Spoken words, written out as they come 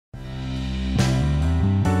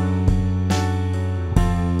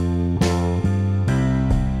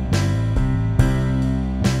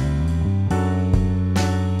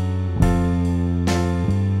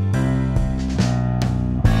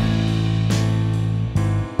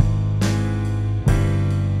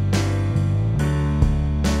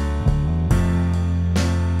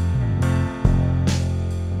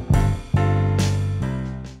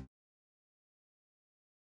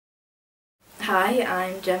Hi,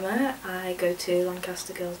 I'm Gemma. I go to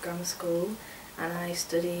Lancaster Girls Grammar School and I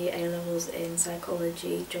study A-levels in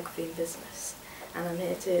psychology, geography and business, and I'm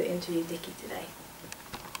here to interview Dickie today.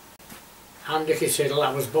 I'm Dickie Siddle.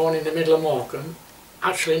 I was born in the middle of Morecambe,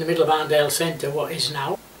 actually in the middle of Arndale Centre, what is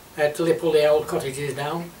now. I had to pull the old cottages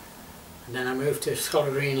down, and then I moved to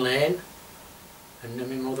Scholar Green Lane, and then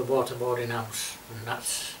my mother bought a boarding house, and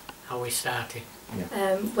that's how we started.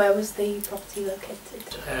 Yeah. Where was the property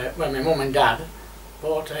located? Well, my mum and dad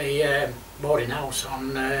bought a boarding house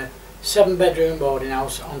on 7-bedroom boarding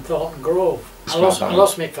house on Thornton Grove. I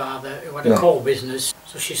lost my father, who had a coal business,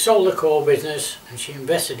 so she sold the coal business and she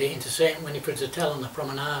invested it into St Winifreds Hotel on the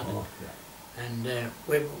promenade. Oh, yeah. And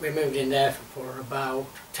we moved in there for about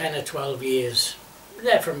 10 or 12 years.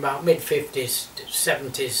 There from about mid-50s to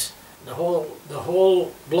 70s. The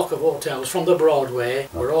whole block of hotels from the Broadway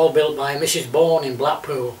were all built by Mrs. Bourne in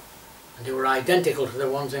Blackpool, and they were identical to the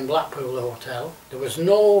ones in Blackpool, the hotel. There was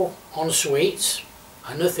no en-suites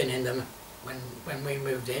or nothing in them when we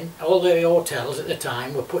moved in. All the hotels at the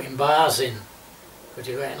time were putting bars in because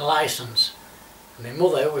you were getting a licence, and my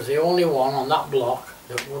mother was the only one on that block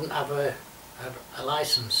that wouldn't have a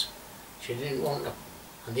licence. She didn't want them.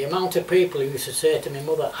 And the amount of people who used to say to my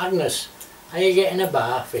mother, "Agnes, are you getting a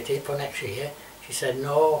bar fitted for next year?" She said,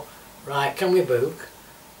 "No." "Right, can we book?"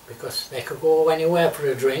 Because they could go anywhere for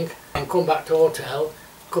a drink and come back to the hotel,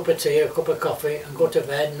 a cup of tea, a cup of coffee and go to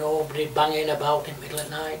bed, nobody banging about in the middle of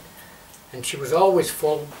the night. And she was always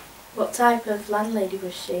full. What type of landlady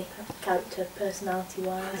was she, character, personality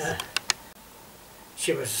wise?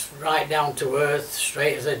 She was right down to earth,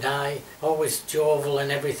 straight as a die, always jovial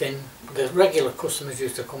and everything. The regular customers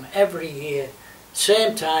used to come every year.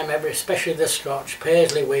 Same time, especially the Scotch,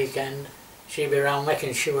 Paisley weekend, she'd be around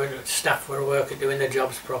making sure that staff were working, doing their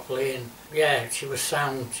jobs properly, and yeah, she was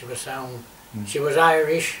sound. She was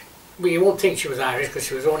Irish, but you won't think she was Irish because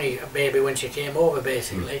she was only a baby when she came over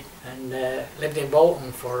basically, and lived in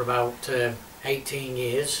Bolton for about 18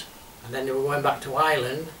 years, and then they were going back to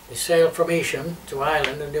Ireland. They sailed from Evesham to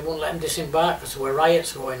Ireland and they wouldn't let them disembark because there were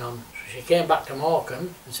riots going on. So she came back to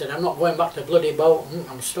Morecambe and said, "I'm not going back to bloody Bolton,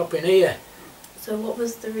 I'm stopping here." So what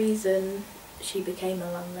was the reason she became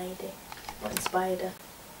a landlady? What inspired her?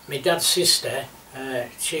 My dad's sister,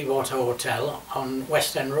 she bought a hotel on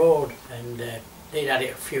West End Road, and they'd had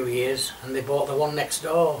it a few years, and they bought the one next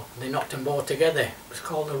door. They knocked them both together. It was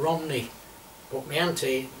called the Romney. But my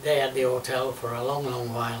auntie, they had the hotel for a long,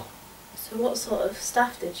 long while. So what sort of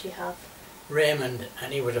staff did she have? Raymond,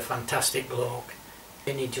 and he was a fantastic bloke.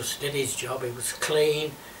 And he just did his job. He was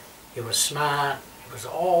clean, he was smart. Was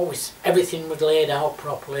always, everything was laid out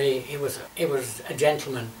properly. He was a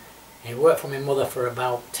gentleman. He worked for my mother for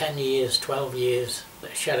about 10 years, 12 years.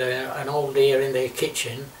 She had an old dear in the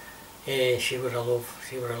kitchen. She was a love,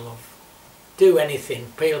 she was a love. Do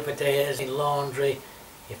anything, peel potatoes, in laundry.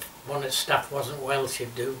 If one of the staff wasn't well,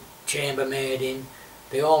 she'd do chambermaiding.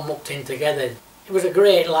 They all mucked in together. It was a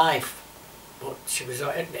great life, but she was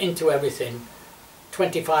into everything.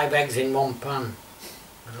 25 eggs in one pan.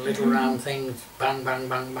 Little round things, bang, bang,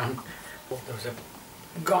 bang, bang. There was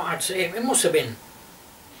I'd say it must have been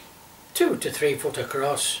 2 to 3 foot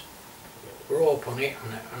across, rope on it,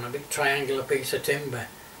 and a big triangular piece of timber.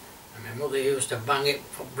 And my mother used to bang it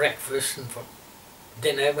for breakfast and for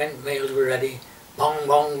dinner when meals were ready. Bong,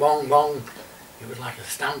 bong, bong, bong. It was like a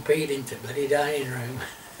stampede into the bloody dining room.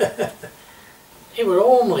 It was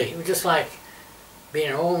homely. It was just like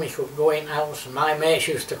being home. You could go in the house, and my mates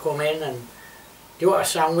used to come in and, "Do you want a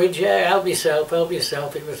sandwich?" "Yeah, help yourself, help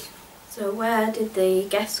yourself." It was. So where did the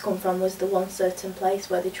guests come from? Was there one certain place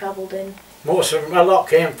where they travelled in? Most of them, a lot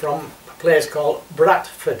came from a place called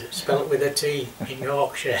Bradford, spelled with a T, in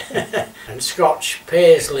Yorkshire. And Scotch,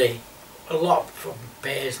 Paisley, a lot from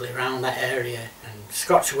Paisley, around that area. And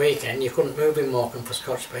Scotch weekend, you couldn't move in Morecambe for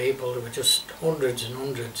Scotch people. There were just hundreds and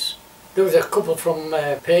hundreds. There was a couple from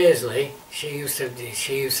Paisley. She used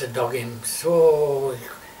to dog him so.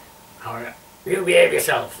 "You behave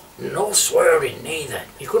yourself." No swearing neither.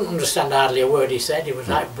 You couldn't understand hardly a word he said. He was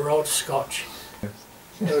like broad Scotch.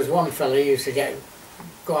 There was one fella who used to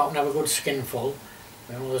go out and have a good skinful.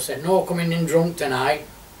 My mother said, "No coming in drunk tonight."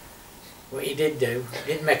 What he did do, it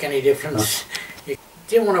didn't make any difference. He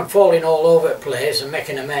didn't want them falling all over the place and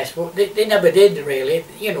making a mess, but they never did really.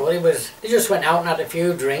 You know, they just went out and had a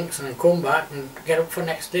few drinks and then come back and get up for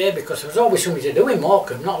next day, because there was always something to do in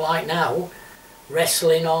Morecambe, not like now.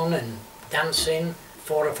 Wrestling on and dancing,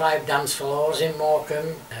 4 or 5 dance floors in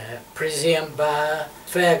Morecambe, Prisium Bar,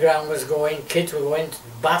 fairground was going, kids were going to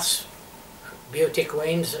baths, beauty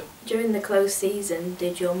queens. During the close season,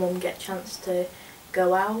 did your mum get a chance to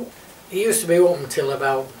go out? It used to be open till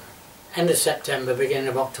about end of September, beginning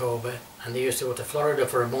of October, and they used to go to Florida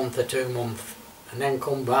for a month or 2 months, and then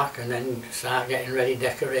come back and then start getting ready,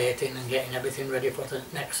 decorating and getting everything ready for the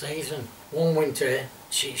next season. One winter,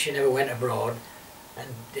 she never went abroad, and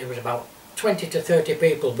there was about 20 to 30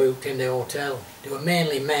 people booked in the hotel. They were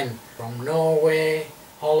mainly men from Norway,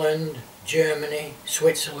 Holland, Germany,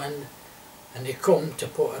 Switzerland, and they come to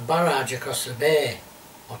put a barrage across the bay,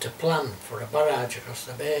 or to plan for a barrage across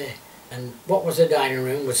the bay. And what was the dining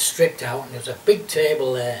room was stripped out, and there was a big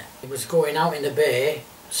table there. It was going out in the bay,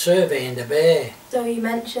 surveying the bay. So you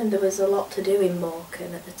mentioned there was a lot to do in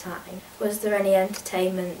Morecambe at the time. Was there any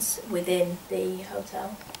entertainments within the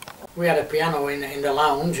hotel? We had a piano in the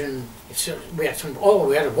lounge, and we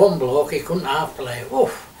had one bloke, he couldn't half play,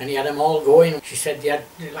 oof, and he had them all going. She said they had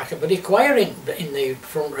like a bloody choir in the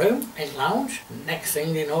front room, in the lounge. Next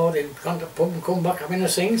thing you know, they'd gone to the pub and come back having a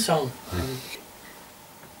sing-song.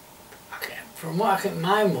 From what I think,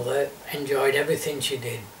 my mother enjoyed everything she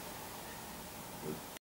did.